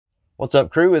What's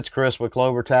up, crew? It's Chris with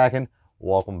CloverTac, and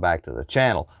welcome back to the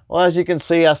channel. Well, as you can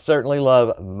see, I certainly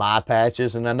love my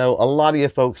patches, and I know a lot of you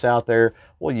folks out there,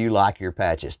 well, you like your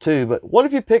patches too, but what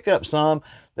if you pick up some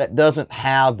that doesn't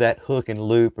have that hook and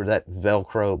loop or that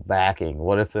Velcro backing?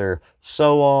 What if they're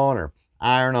sew on or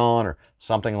iron on or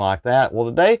something like that? Well,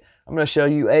 today I'm going to show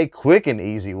you a quick and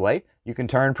easy way you can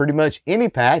turn pretty much any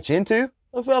patch into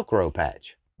a Velcro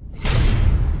patch.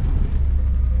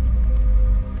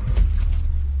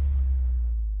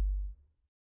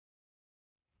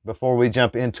 Before we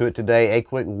jump into it today, a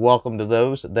quick welcome to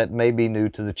those that may be new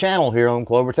to the channel. Here on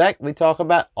CloverTac, we talk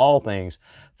about all things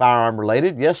firearm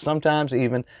related, yes, sometimes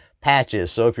even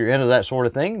patches. So if you're into that sort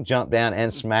of thing, jump down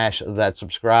and smash that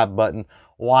subscribe button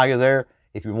while you're there.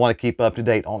 If you want to keep up to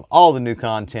date on all the new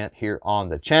content here on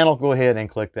the channel, go ahead and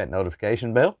click that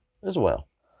notification bell as well.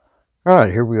 All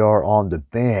right, here we are on the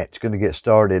bench. Going to get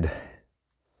started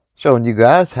showing you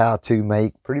guys how to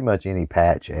make pretty much any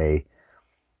patch a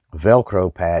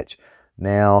Velcro patch.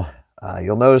 Now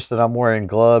you'll notice that I'm wearing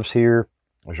gloves here.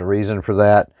 There's a reason for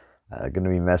that. Going to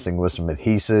be messing with some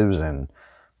adhesives, and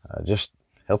just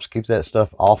helps keep that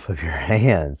stuff off of your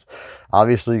hands.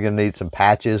 Obviously you're going to need some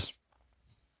patches.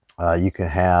 You can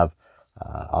have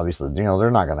obviously, you know,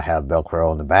 they're not going to have Velcro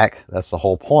on the back. That's the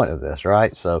whole point of this,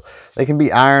 right? So they can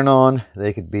be iron on,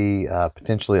 they could be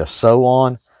potentially a sew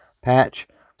on patch,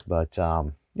 but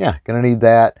yeah, going to need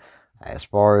that. As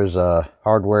far as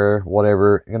hardware,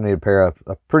 whatever, you're going to need a pair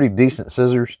of pretty decent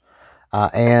scissors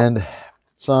and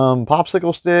some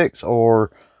popsicle sticks,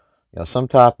 or some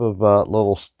type of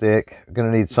little stick. You're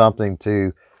going to need something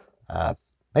to,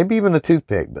 maybe even a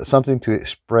toothpick, but something to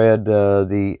spread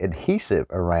the adhesive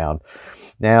around.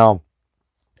 Now,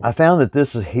 I found that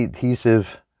this adhesive,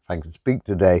 if I can speak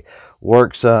today,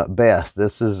 works best.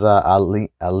 This is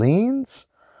Aleene's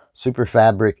Super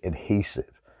Fabric Adhesive.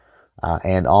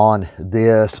 And on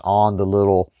this, on the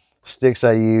little sticks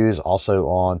I use, also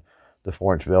on the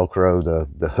 4-inch Velcro,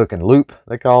 the hook and loop,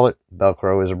 they call it.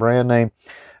 Velcro is a brand name.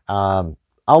 I'll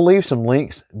leave some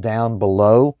links down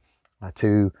below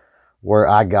to where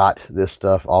I got this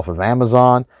stuff off of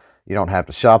Amazon. You don't have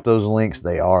to shop those links.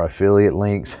 They are affiliate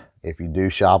links. If you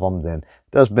do shop them, then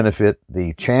it does benefit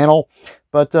the channel.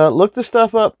 But look this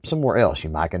stuff up somewhere else. You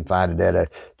might can find it at a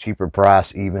cheaper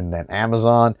price even than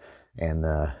Amazon.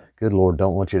 And good Lord,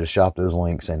 don't want you to shop those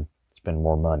links and spend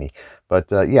more money.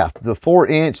 But yeah, the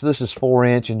 4-inch, this is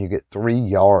 4-inch, and you get 3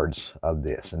 yards of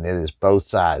this. And it is both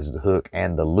sides, the hook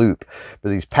and the loop. For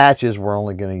these patches, we're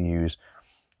only going to use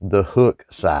the hook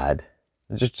side.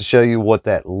 Just to show you what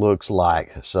that looks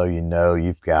like, so you know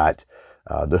you've got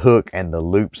the hook and the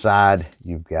loop side.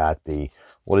 You've got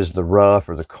what is the rough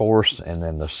or the coarse, and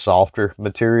then the softer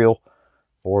material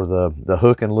for the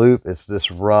hook and loop. It's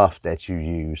this rough that you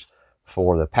use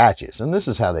for the patches, and this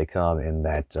is how they come in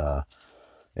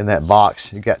that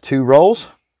box. You got 2 rolls,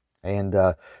 and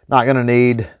not going to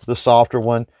need the softer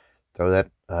one. Throw that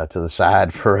to the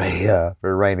side for a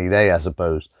rainy day, I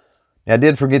suppose. Now, I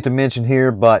did forget to mention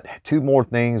here, but 2 more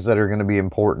things that are going to be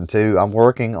important too. I'm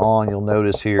working on, you'll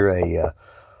notice here,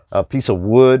 a piece of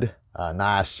wood, a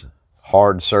nice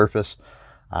hard surface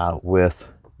with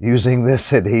using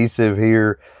this adhesive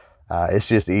here. It's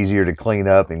just easier to clean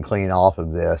up and clean off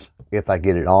of this if I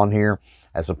get it on here,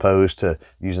 as opposed to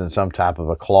using some type of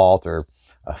a cloth or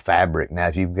a fabric. Now,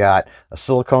 if you've got a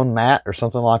silicone mat or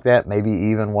something like that, maybe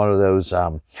even one of those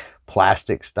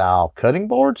plastic style cutting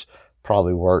boards,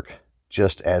 probably work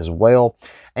just as well.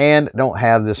 And don't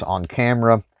have this on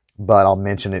camera, but I'll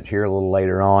mention it here a little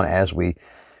later on as we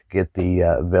get the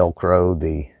Velcro,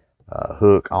 the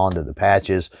hook onto the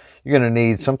patches. You're going to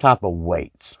need some type of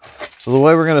weights. So the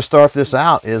way we're going to start this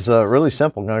out is really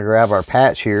simple. I'm going to grab our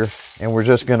patch here, and we're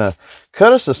just going to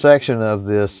cut us a section of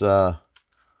this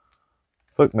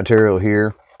hook material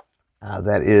here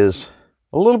that is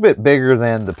a little bit bigger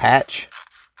than the patch.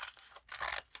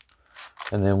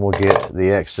 And then we'll get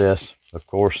the excess, of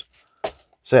course,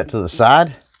 set to the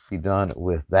side. Be done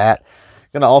with that.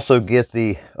 Going to also get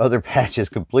the other patches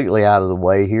completely out of the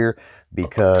way here,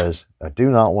 because I do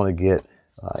not want to get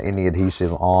any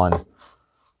adhesive on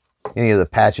any of the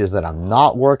patches that I'm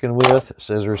not working with.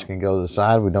 Scissors can go to the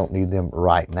side. We don't need them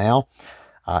right now.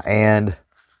 And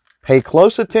pay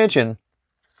close attention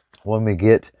when we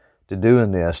get to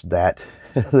doing this, that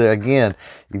again,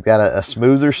 you've got a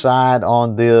smoother side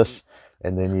on this,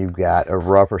 and then you've got a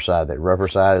rougher side. That rougher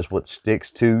side is what sticks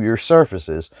to your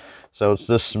surfaces. So it's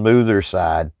the smoother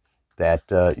side that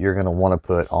you're going to want to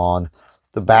put on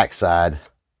the back side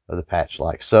of the patch,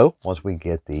 like so. Once we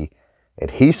get the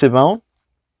adhesive on,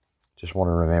 just want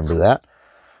to remember that.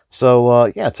 So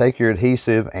yeah, take your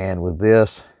adhesive, and with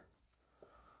this,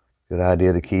 Good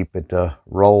idea to keep it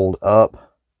rolled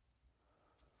up.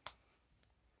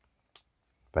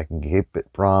 If I can keep it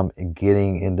from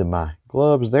getting into my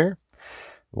gloves there.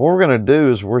 What we're going to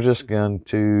do is we're just going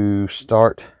to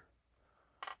start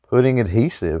putting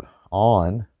adhesive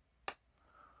on,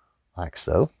 like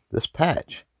so, this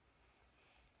patch.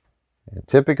 And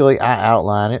typically I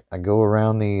outline it. I go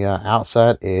around the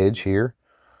outside edge here.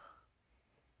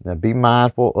 Now be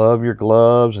mindful of your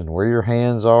gloves and where your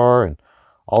hands are and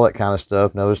all that kind of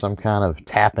stuff. Notice I'm kind of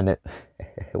tapping it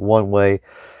one way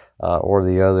or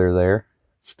the other there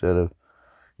instead of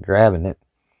grabbing it.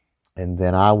 And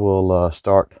then I will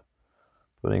start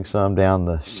putting some down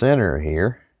the center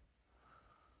here,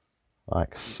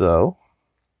 like so.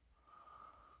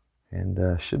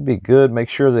 And should be good. Make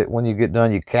sure that when you get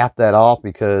done, you cap that off,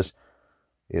 because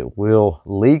it will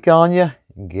leak on you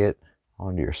and get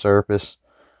onto your surface.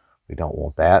 We don't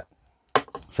want that.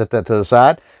 Set that to the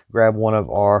side. Grab one of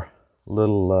our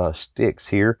little sticks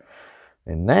here.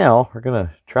 And now we're going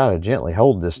to try to gently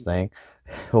hold this thing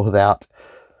without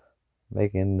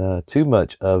making too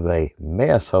much of a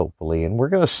mess, hopefully. And we're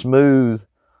going to smooth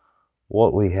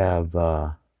what we have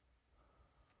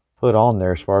put on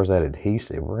there as far as that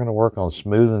adhesive. We're going to work on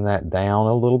smoothing that down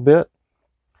a little bit.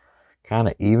 Kind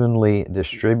of evenly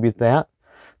distribute that.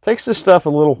 Takes this stuff a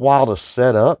little while to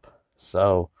set up,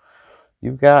 so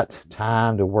you've got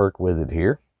time to work with it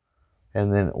here.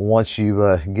 And then once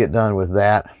you get done with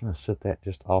that, I'm going to set that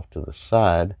just off to the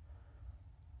side.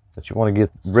 But you want to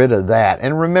get rid of that.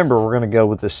 And remember, we're going to go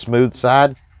with the smooth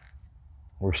side.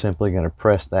 We're simply going to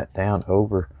press that down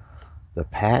over the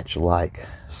patch like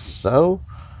so.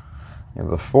 And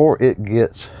before it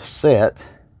gets set,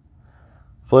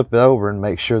 flip it over and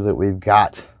make sure that we've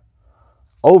got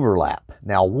overlap.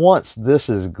 Now, once this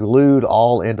is glued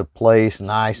all into place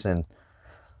nice and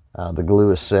the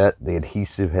glue is set, the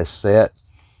adhesive has set,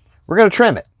 we're going to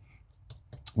trim it.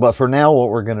 But for now, what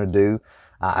we're going to do,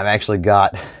 I've actually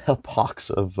got a box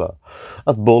of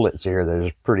bullets here that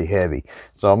is pretty heavy.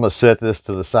 So I'm going to set this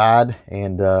to the side,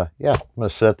 and yeah, I'm going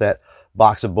to set that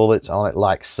box of bullets on it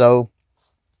like so.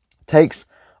 Takes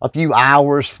a few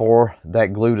hours for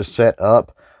that glue to set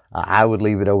up. I would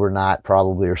leave it overnight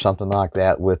probably, or something like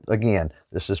that. With, again,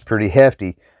 this is pretty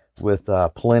hefty, with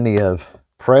plenty of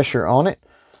pressure on it.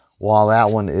 While that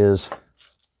one is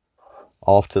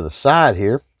off to the side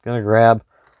here, going to grab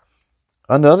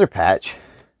another patch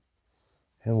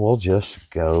and we'll just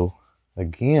go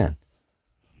again.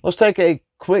 Let's take a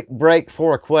quick break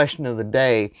for a question of the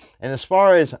day. And as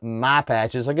far as my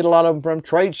patches, I get a lot of them from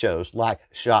trade shows like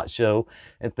SHOT Show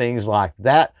and things like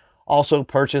that. Also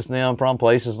purchase them from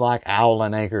places like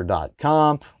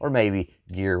owlandanchor.com or maybe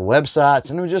gear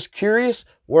websites. And I'm just curious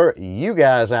where you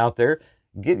guys out there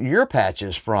get your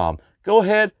patches from. Go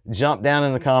ahead, jump down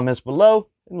in the comments below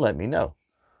and let me know.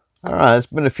 All right, it's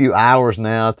been a few hours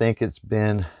now. I think it's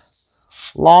been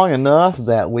long enough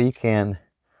that we can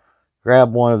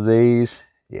grab one of these.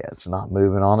 Yeah, it's not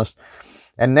moving on us.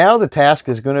 And now the task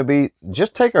is going to be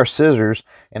just take our scissors,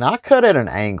 and I cut at an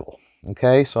angle.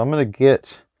 Okay, so I'm going to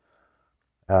get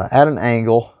at an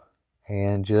angle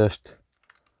and just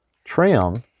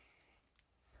trim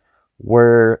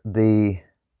where the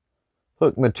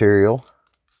hook material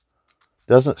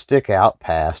doesn't stick out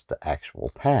past the actual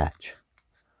patch.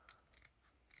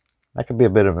 That could be a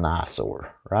bit of an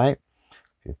eyesore, right?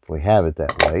 If we have it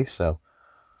that way. So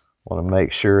I want to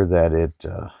make sure that it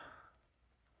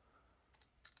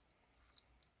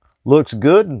looks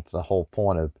good. It's the whole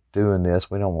point of doing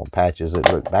this. We don't want patches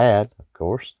that look bad, of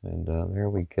course. And there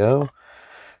we go.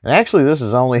 And actually, this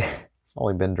is it's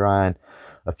only been drying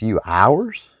a few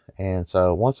hours. And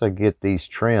so once I get these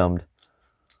trimmed,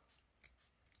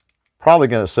 probably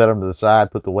going to set them to the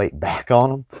side, put the weight back on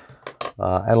them,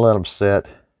 and let them set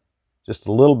just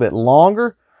a little bit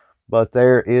longer. But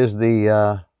there is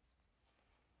the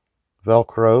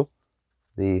Velcro,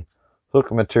 the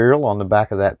hook material on the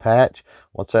back of that patch.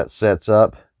 Once that sets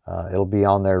up, it'll be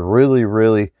on there really,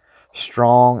 really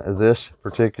strong. This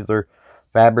particular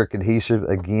fabric adhesive,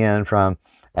 again, from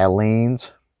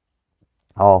Aleene's.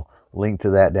 I'll link to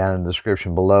that down in the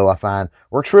description below. I find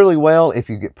works really well if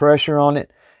you get pressure on it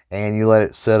and you let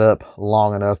it set up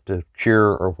long enough to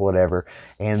cure or whatever.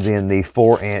 And then the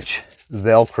 4-inch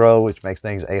Velcro, which makes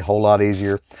things a whole lot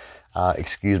easier.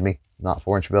 Excuse me, not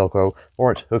 4-inch Velcro,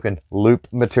 4-inch hook and loop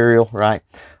material, right?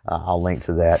 I'll link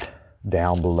to that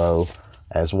down below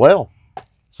as well.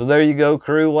 So there you go,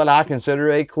 crew, what I consider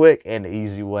a quick and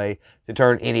easy way to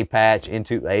turn any patch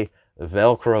into a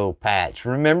Velcro patch.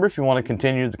 Remember, if you want to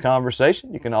continue the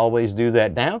conversation, you can always do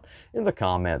that down in the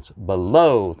comments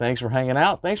below. Thanks for hanging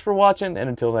out. Thanks for watching. And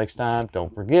until next time,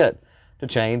 don't forget to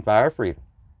chain fire freedom.